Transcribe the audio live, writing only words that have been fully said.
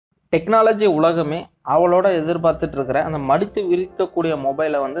Technology உலகமே அவளோட எதிர்பார்த்துட்டு இருக்கிற அந்த மடித்து விரிக்கக்கூடிய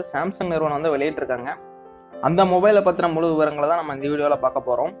மொபைலை வந்து சாம்சங் நிறுவனம் வந்து வெளியிட்டிருக்காங்க. அந்த மொபைலை பற்றின முழு விவரங்களை தான் நம்ம இந்த வீடியோவில் பார்க்க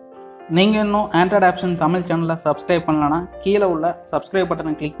போகிறோம். நீங்கள் இன்னும் ஆண்ட்ராய்ட் ஆப்ஷன் தமிழ் சேனலில் சப்ஸ்கிரைப் பண்ணலன்னா கீழே உள்ள சப்ஸ்கிரைப்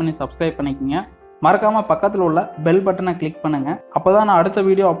பட்டனை கிளிக் பண்ணி சப்ஸ்கிரைப் பண்ணிக்கோங்க. மறக்காமல் பக்கத்தில் உள்ள பெல் பட்டனை கிளிக் பண்ணுங்கள். அப்போ தான் நான் அடுத்த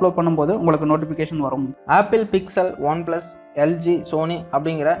வீடியோ அப்லோட் பண்ணும்போது உங்களுக்கு நோட்டிஃபிகேஷன் வரும். Apple, pixel, OnePlus, LG, Sony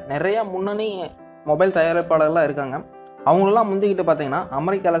அப்படிங்கிற நிறைய முன்னணி மொபைல் தயாரிப்பாளர்கள்லாம் இருக்காங்க. அவங்களெல்லாம் முந்திக்கிட்டு பார்த்தீங்கன்னா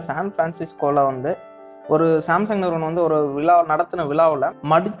அமெரிக்காவில் சான் ஃப்ரான்சிஸ்கோவில் வந்து ஒரு சாம்சங் நிறுவனம் வந்து ஒரு நடத்தின விழாவில்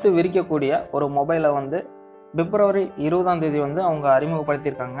மடித்து விரிக்கக்கூடிய ஒரு மொபைலை வந்து பிப்ரவரி 20 வந்து அவங்க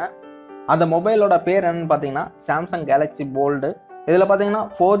அறிமுகப்படுத்தியிருக்காங்க. அந்த மொபைலோட பேர் என்னன்னு பார்த்தீங்கன்னா சாம்சங் கேலக்ஸி போல்டு. இதில் பார்த்தீங்கன்னா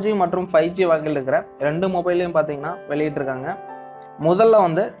 4G மற்றும் 5G வகையில் இருக்கிற ரெண்டு மொபைலையும் பார்த்தீங்கன்னா வெளியிட்டிருக்காங்க. முதல்ல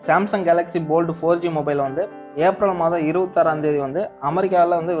வந்து Samsung Galaxy bolt 4G mobile வந்து ஏப்ரல் மாதம் 26 வந்து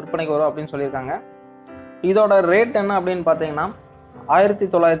அமெரிக்காவில் வந்து விற்பனைக்கு வரும் அப்படின்னு சொல்லியிருக்காங்க. இதோட ரேட் என்ன அப்படின்னு பார்த்தீங்கன்னா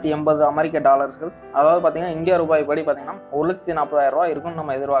 1980 அமெரிக்க டாலர்கள், அதாவது பார்த்தீங்கன்னா இந்தியா ரூபாய் படி பார்த்தீங்கன்னா 1,40,000 இருக்குன்னு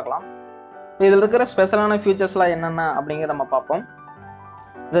நம்ம எதிர்பார்க்கலாம். இதில் இருக்கிற ஸ்பெஷலான ஃபீச்சர்ஸ்லாம் என்னென்ன அப்படிங்கிறத நம்ம பார்ப்போம்.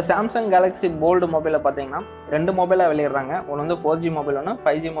 இந்த சாம்சங் கேலக்ஸி போல்டு மொபைலில் பார்த்தீங்கன்னா ரெண்டு மொபைலாக வெளியிடுறாங்க. ஒன்று வந்து 4G மொபைல் ஒன்று,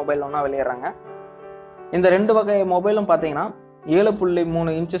 5G மொபைல் ஒன்றா வெளியிடுறாங்க. இந்த ரெண்டு வகை மொபைலும் பார்த்தீங்கன்னா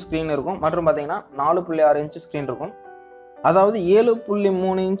 7.3 இன்ச்சு ஸ்க்ரீன் இருக்கும் மற்றும் பார்த்தீங்கன்னா 4.6 இன்ச்சு ஸ்க்ரீன் இருக்கும். அதாவது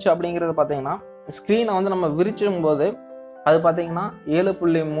 7.3 இன்ச்சு அப்படிங்கிறது பார்த்தீங்கன்னா ஸ்க்ரீனை வந்து நம்ம விரிச்சும் போது அது பார்த்தீங்கன்னா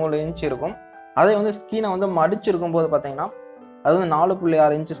 7.3 இன்ச்சு இருக்கும். அதே வந்து ஸ்க்ரீனை வந்து மடிச்சிருக்கும் போது பார்த்தீங்கன்னா அது வந்து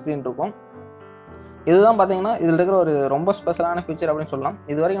 4.6 இன்ச்சு ஸ்க்ரீன் இருக்கும். இதுதான் பார்த்தீங்கன்னா இதில் இருக்கிற ஒரு ரொம்ப ஸ்பெஷலான ஃபீச்சர் அப்படின்னு சொல்லலாம்.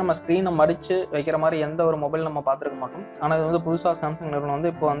 இது வரைக்கும் நம்ம ஸ்க்ரீனை மடித்து வைக்கிற மாதிரி எந்த ஒரு மொபைல் நம்ம பார்த்துருக்க மாட்டோம். ஆனால் இது வந்து புதுசாக சாம்சங் நிறுவனம்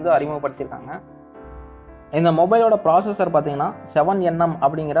வந்து இப்போ வந்து அறிமுகப்படுத்தியிருக்காங்க. இந்த மொபைலோட ப்ராசஸர் பார்த்தீங்கன்னா 7nm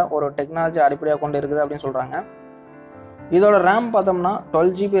அப்படிங்கிற ஒரு டெக்னாலஜி அடிப்படையாக கொண்டு இருக்குது அப்படின்னு சொல்கிறாங்க. இதோட ரேம் பார்த்தோம்னா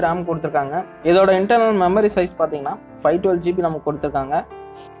 12GB ரேம் கொடுத்துருக்காங்க. இதோட இன்டர்னல் மெமரி சைஸ் பார்த்தீங்கன்னா 512GB நமக்கு கொடுத்துருக்காங்க.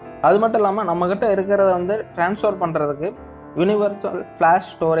 அது மட்டும் இல்லாமல் நம்மக்கிட்ட இருக்கிறத வந்து ட்ரான்ஸ்ஃபர் பண்ணுறதுக்கு யூனிவர்சல் ஃப்ளாஷ்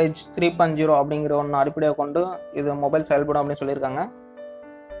ஸ்டோரேஜ் 3.0 அப்படிங்கிற ஒன்று அடிப்படையாக கொண்டு இது மொபைல் செயல்படும் அப்படின்னு சொல்லியிருக்காங்க.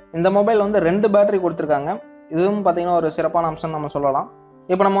 இந்த மொபைல் வந்து 2 பேட்டரி கொடுத்துருக்காங்க. இதுவும் பார்த்தீங்கன்னா ஒரு சிறப்பான அம்சம் நம்ம சொல்லலாம்.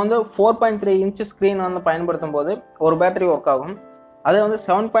 இப்போ நம்ம வந்து 4.3 இன்ச்சு ஸ்க்ரீன் வந்து பயன்படுத்தும் போது ஒரு பேட்டரி ஒர்க் ஆகும். அதே வந்து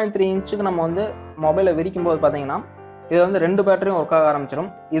 7.3 இன்ச்சுக்கு நம்ம வந்து மொபைலை விரிக்கும் போது பார்த்தீங்கன்னா இது வந்து 2 பேட்டரியும் ஒர்க் ஆக ஆரம்பிச்சிடும்.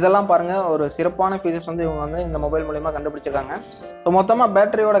 இதெல்லாம் பாருங்கள், ஒரு சிறப்பான ஃபீச்சர்ஸ் வந்து இவங்க வந்து இந்த மொபைல் மூலிமா கண்டுபிடிச்சிருக்காங்க. ஸோ மொத்தமாக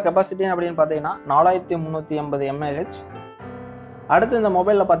பேட்டரியோட கெப்பாசிட்டி அப்படின்னு பார்த்தீங்கன்னா 4380 mAh. அடுத்து இந்த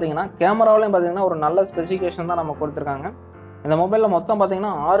மொபைலில் பார்த்தீங்கன்னா கேமராவிலையும் பார்த்தீங்கன்னா ஒரு நல்ல ஸ்பெசிஃபிகேஷன் தான் நம்ம கொடுத்துருக்காங்க. இந்த மொபைலில் மொத்தம்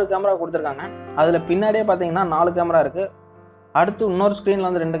பார்த்தீங்கன்னா 6 கேமரா கொடுத்துருக்காங்க. அதில் பின்னாடியே பார்த்தீங்கன்னா 4 கேமரா இருக்குது. அடுத்து இன்னொரு ஸ்க்ரீனில்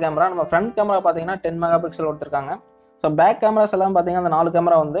வந்து 2 கேமரா. நம்ம ஃப்ரண்ட் கேமரா பார்த்தீங்கன்னா 10 மெகாபிக்சல் கொடுத்துருக்காங்க. ஸோ பேக் கேமராஸ் எல்லாம் பார்த்தீங்கன்னா அந்த 4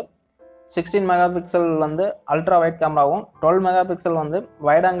 கேமரா வந்து 16 மெகாபிக்சல் வந்து அல்ட்ரா வைட் கேமராவும், 12 மெகாபிக்சல் வந்து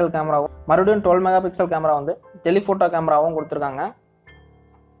வைட் ஆங்கிள் கேமராவும், மறுபடியும் 12 மெகாபிக்சல் கேமரா வந்து டெலிஃபோட்டோ கேமராவும் கொடுத்துருக்காங்க.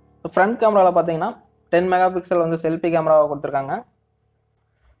 ஃப்ரண்ட் கேமராவில் பார்த்தீங்கன்னா 10 மெகாபிக்சல் வந்து செல்ஃபி கேமராவை கொடுத்துருக்காங்க.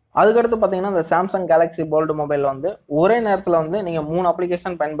 அதுக்கடுத்து பார்த்தீங்கன்னா இந்த சாம்சங் கேலக்ஸி போல்டு மொபைல் வந்து ஒரே நேரத்தில் வந்து நீங்கள் 3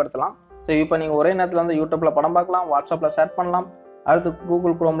 அப்ளிகேஷன் பயன்படுத்தலாம். ஸோ இப்போ நீங்கள் ஒரே நேரத்தில் வந்து யூடியூப்பில் படம் பார்க்கலாம், வாட்ஸ்அப்பில் ஷேர் பண்ணலாம், அடுத்து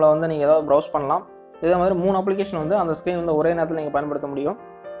கூகுள் குரோமில் வந்து நீங்கள் ஏதாவது ப்ரௌஸ் பண்ணலாம். இதே மாதிரி 3 அப்ளிகேஷன் வந்து அந்த ஸ்க்ரீன் வந்து ஒரே நேரத்தில் நீங்கள் பயன்படுத்த முடியும்.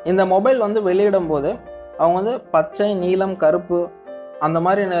 இந்த மொபைல் வந்து வெளியிடும் போது அவங்க வந்து பச்சை, நீலம், கருப்பு அந்த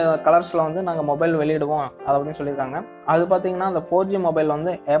மாதிரி கலர்ஸில் வந்து நாங்கள் மொபைல் வெளியிடுவோம் அப்படின்னு சொல்லியிருக்காங்க. அது பார்த்தீங்கன்னா அந்த 4G மொபைல்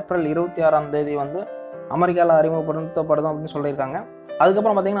வந்து ஏப்ரல் 26 வந்து அமெரிக்காவில் அறிமுகப்படுத்தப்படும் அப்படின்னு சொல்லியிருக்காங்க.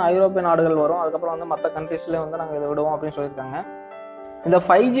 அதுக்கப்புறம் பார்த்தீங்கன்னா ஐரோப்பிய நாடுகள் வரும். அதுக்கப்புறம் வந்து மற்ற கண்ட்ரீஸ்லேயே வந்து நாங்கள் இதை விடுவோம் அப்படின்னு சொல்லியிருக்காங்க. இந்த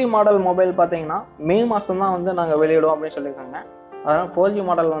 5G மாடல் மொபைல் பார்த்தீங்கன்னா மே மாதம் தான் வந்து நாங்கள் வெளியிடுவோம் அப்படின்னு சொல்லியிருக்காங்க. அதனால் 4G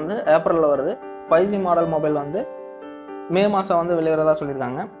மாடல் வந்து ஏப்ரலில் வருது, 5G மாடல் மொபைல் வந்து மே மாதம் வந்து வெளியிடுறதா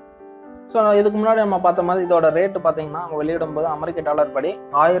சொல்லியிருக்காங்க. ஸோ இதுக்கு முன்னாடி நம்ம பார்த்த மாதிரி இதோட ரேட்டு பார்த்தீங்கன்னா அவங்க வெளியிடும்போது அமெரிக்க டாலர் படி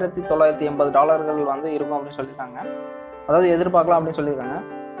 $1980 வந்து இருக்கும் அப்படின்னு சொல்லியிருக்காங்க. அதாவது எதிர்பார்க்கலாம் அப்படின்னு சொல்லியிருக்காங்க.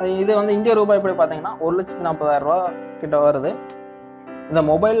 இது வந்து இந்திய ரூபாய் படி பார்த்தீங்கன்னா 1,40,000 கிட்ட வருது. இந்த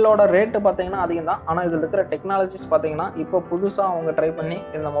மொபைலோட ரேட்டு பார்த்தீங்கன்னா அதிகம் தான். ஆனால் இதில் இருக்கிற டெக்னாலஜிஸ் பார்த்தீங்கன்னா இப்போ புதுசாக அவங்க ட்ரை பண்ணி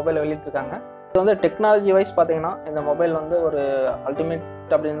இந்த மொபைலை வெளியிட்டிருக்காங்க. இது வந்து டெக்னாலஜி வைஸ் பார்த்தீங்கன்னா இந்த மொபைல் வந்து ஒரு அல்டிமேட்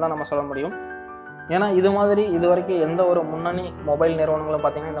அப்படின்னு தான் நம்ம சொல்ல முடியும். ஏன்னா இது மாதிரி இது வரைக்கும் எந்த ஒரு முன்னணி மொபைல் நிறுவனங்களும்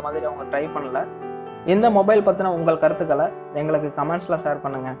பார்த்தீங்கன்னா இந்த மாதிரி அவங்க ட்ரை பண்ணல. இந்த மொபைல் பற்றின உங்கள் கருத்துக்களை எங்களுக்கு கமெண்ட்ஸில் ஷேர்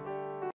பண்ணுங்கள்.